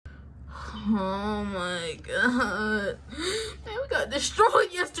Oh my god. Man, we got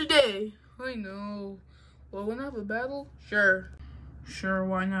destroyed yesterday. I know. Well, wanna have a battle? Sure. Sure,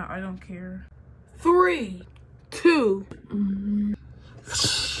 why not? I don't care. 3, 2.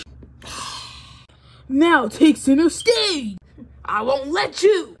 Now take center stage. I won't let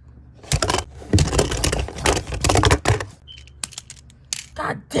you.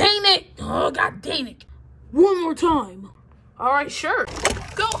 God dang it. Oh, god dang it. One more time. All right, sure.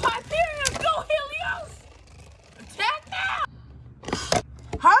 Go Hyperion! Go Helios! Attack now!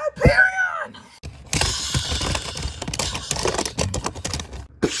 Hyperion!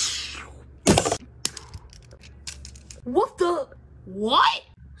 What the? What?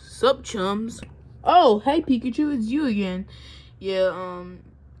 Sup, chums? Oh, hey Pikachu, it's you again. Yeah,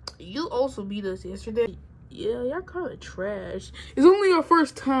 you also beat us yesterday. Yeah, you're kind of trash. It's only our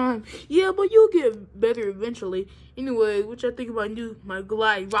first time. Yeah, but you'll get better eventually. Anyway, what y'all think about my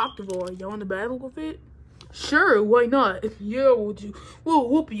Glide Rocktavor? Y'all want to battle with it? Sure, why not? Yeah, we'll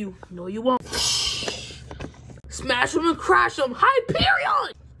whoop you. No, you won't. Smash him and crash him.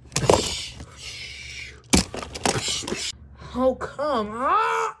 Hyperion! Oh, come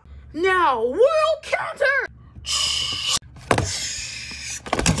on. Now, world counter!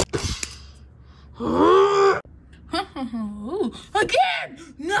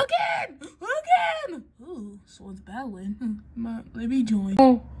 Again! Ooh, someone's battling. Let me join.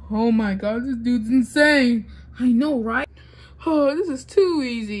 Oh my god, this dude's insane. I know, right? Oh, this is too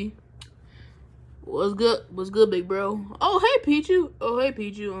easy. What's good? What's good, big bro? Oh, hey, Pichu.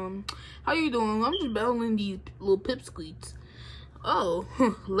 How you doing? I'm just battling these little pipsqueaks. Oh,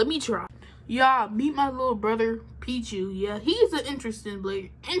 let me try. Yeah, meet my little brother, Pichu. Yeah, he's an interesting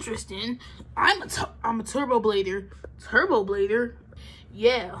blader. Interesting? I'm a turbo blader. Turbo blader?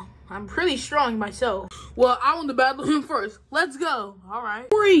 Yeah, I'm pretty strong myself. Well, I want to battle him first. Let's go. All right.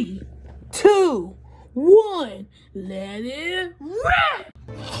 3, 2, 1. Let it rip!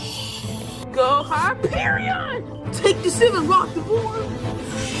 Go Hyperion! Take this in and rock the board.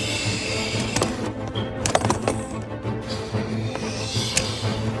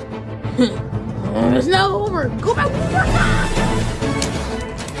 It's not over. Go back one more time.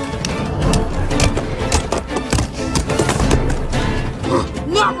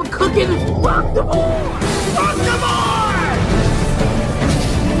 Now we're cooking. Rock the board. Rock the board.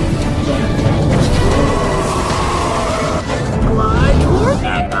 Glide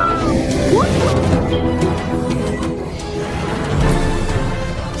tornado.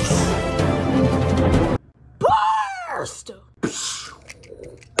 Burst.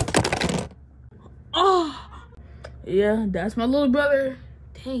 Oh, yeah, that's my little brother.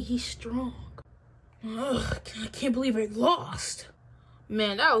 Dang, he's strong. Ugh, I can't believe I lost.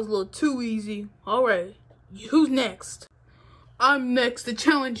 Man, that was a little too easy. All right, who's next? I'm next to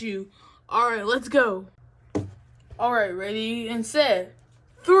challenge you. All right, let's go. All right, ready and set.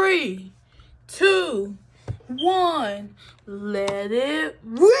 3, 2, 1. Let it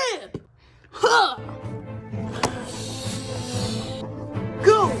rip. Huh.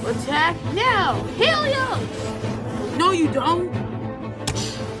 Go! Attack now! Helios! No, you don't!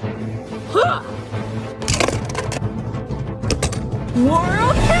 Huh!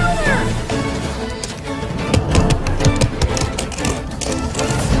 World counter!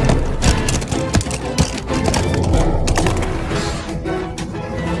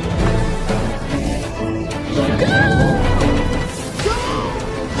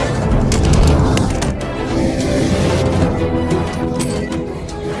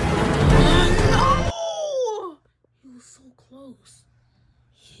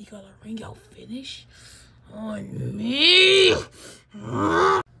 He got a ring out finish on me.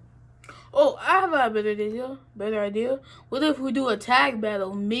 Oh, I have a better idea. What if we do a tag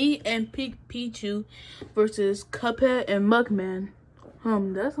battle? Me and Pichu versus Cuphead and Mugman.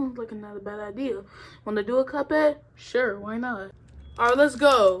 That sounds like another bad idea. Wanna do a Cuphead? Sure, why not? Alright, let's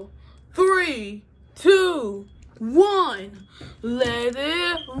go. 3, 2, 1. Let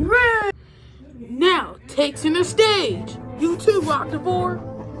it rip. Now, take center stage. You too, Rocktavor.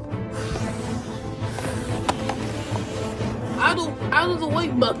 Out of the way,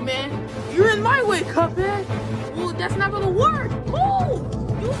 Mugman. You're in my way, Cuphead. Well, that's not gonna work. Move!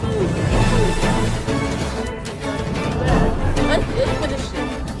 You move. Let's finish it.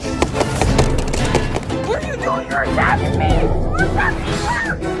 What are you doing? You're attacking me. You're attacking me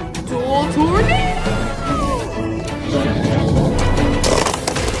first. Dual tornado.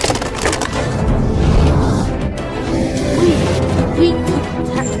 We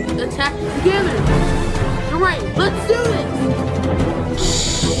attack together. All right, let's do this.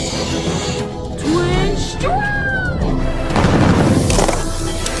 Twin strike.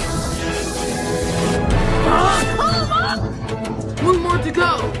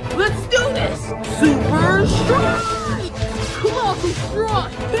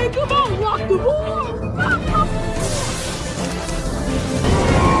 Pick him up, lock the door.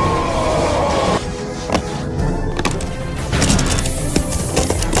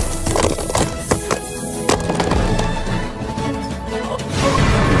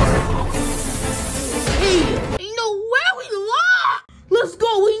 Let's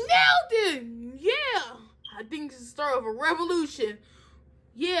go, we nailed it! Yeah! I think it's the start of a revolution.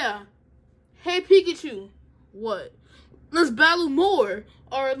 Yeah. Hey, Pikachu. What? Let's battle more.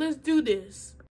 Or let's do this.